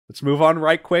Let's move on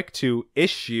right quick to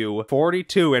issue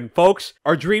 42. And folks,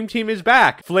 our dream team is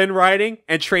back. Flynn writing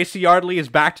and Tracy Yardley is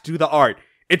back to do the art.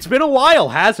 It's been a while,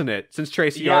 hasn't it, since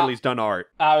Tracy Yardley's done art?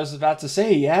 I was about to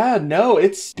say, yeah, no,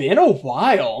 it's been a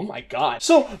while. Oh my god.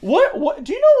 So, what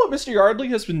do you know what Mr. Yardley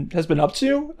has been up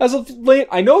to as of late?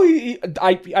 I know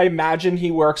I imagine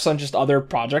he works on just other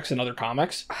projects and other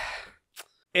comics.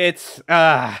 It's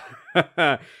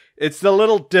it's a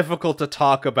little difficult to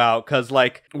talk about because,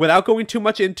 like, without going too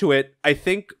much into it, I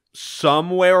think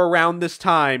somewhere around this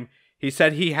time, he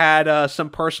said he had some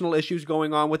personal issues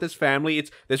going on with his family.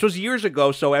 This was years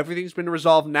ago, so everything's been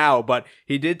resolved now, but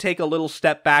he did take a little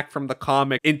step back from the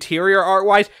comic interior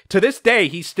art-wise. To this day,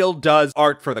 he still does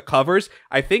art for the covers.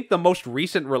 I think the most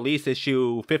recent release,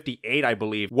 issue 58, I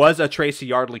believe, was a Tracy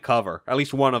Yardley cover. At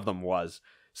least one of them was.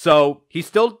 So he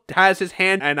still has his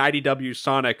hand in IDW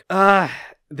Sonic.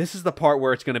 This is the part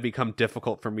where it's going to become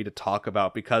difficult for me to talk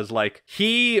about because, like,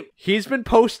 he's been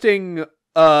posting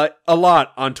a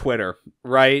lot on Twitter,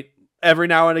 right? Every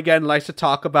now and again likes to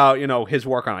talk about, you know, his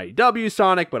work on IDW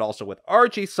Sonic, but also with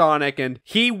Archie Sonic. And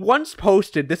he once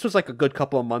posted, this was like a good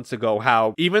couple of months ago,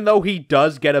 how even though he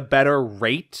does get a better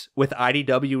rate with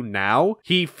IDW now,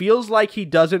 he feels like he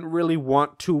doesn't really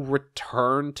want to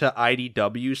return to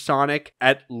IDW Sonic,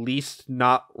 at least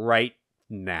not right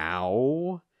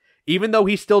now. Even though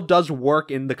he still does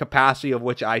work in the capacity of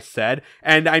which I said.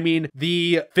 And I mean,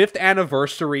 the 5th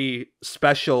anniversary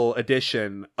special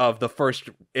edition of the first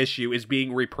issue is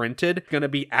being reprinted. It's going to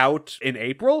be out in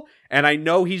April. And I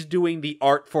know he's doing the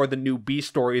art for the new B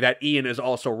story that Ian is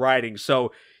also writing.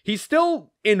 So he's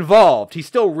still involved. He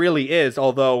still really is.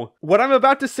 Although what I'm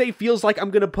about to say feels like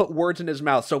I'm going to put words in his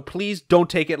mouth. So please don't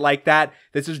take it like that.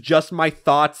 This is just my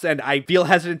thoughts and I feel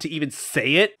hesitant to even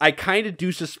say it. I kind of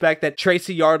do suspect that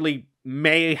Tracy Yardley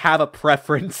may have a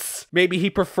preference. Maybe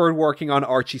he preferred working on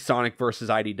Archie Sonic versus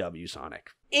IDW Sonic.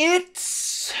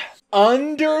 It's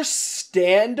understandable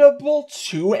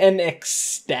to an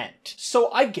extent.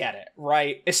 So I get it,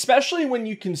 right? Especially when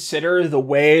you consider the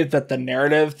way that the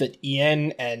narrative that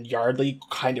Ian and Yardley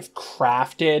kind of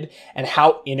crafted and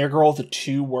how integral the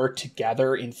two were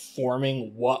together in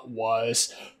forming what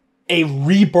was a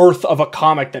rebirth of a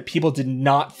comic that people did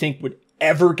not think would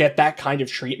ever get that kind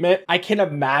of treatment. I can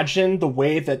imagine the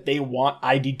way that they want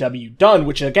IDW done,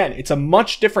 which again, it's a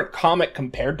much different comic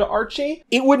compared to Archie.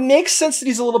 It would make sense that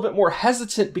he's a little bit more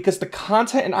hesitant because the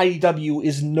content in IDW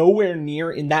is nowhere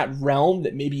near in that realm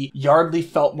that maybe Yardley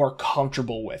felt more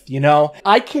comfortable with, you know?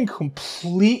 I can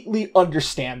completely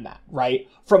understand that, right?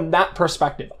 From that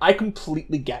perspective, I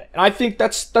completely get it. And I think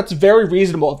that's very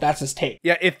reasonable if that's his take.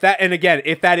 Yeah, if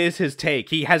that is his take,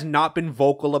 he has not been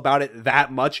vocal about it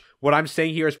that much. What I'm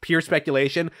saying here is pure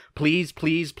speculation. Please,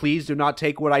 please, please do not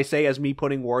take what I say as me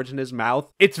putting words in his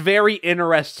mouth. It's very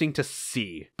interesting to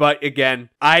see. But again,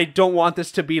 I don't want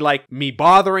this to be like me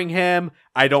bothering him.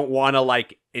 I don't want to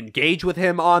like engage with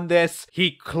him on this.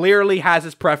 He clearly has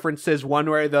his preferences one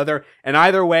way or the other. And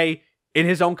either way, in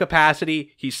his own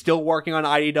capacity, he's still working on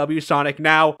IDW Sonic.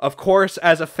 Now, of course,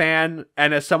 as a fan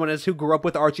and as someone who grew up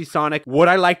with Archie Sonic, would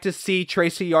I like to see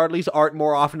Tracy Yardley's art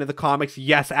more often in the comics?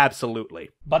 Yes, absolutely.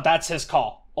 But that's his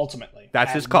call, ultimately.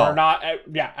 That's his call.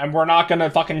 We're not gonna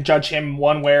fucking judge him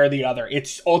one way or the other.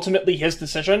 It's ultimately his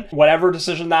decision. Whatever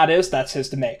decision that is, that's his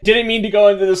to make. Didn't mean to go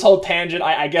into this whole tangent.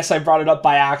 I guess I brought it up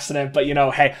by accident, but you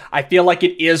know, hey, I feel like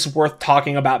it is worth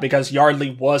talking about because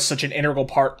Yardley was such an integral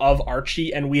part of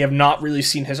Archie, and we have not really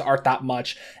seen his art that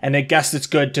much. And I guess it's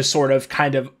good to sort of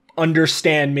kind of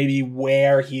understand maybe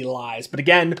where he lies. But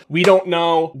again, we don't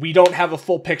know. We don't have a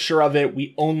full picture of it.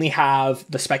 We only have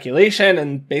the speculation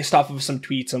and based off of some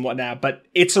tweets and whatnot, but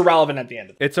it's irrelevant at the end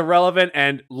of it. It's irrelevant.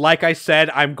 And like I said,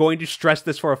 I'm going to stress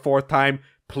this for a 4th time.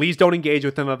 Please don't engage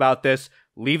with him about this.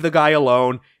 Leave the guy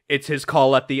alone. It's his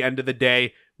call at the end of the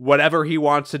day. Whatever he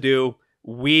wants to do,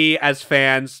 we as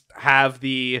fans have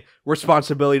the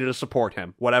responsibility to support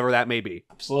him, whatever that may be.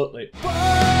 Absolutely.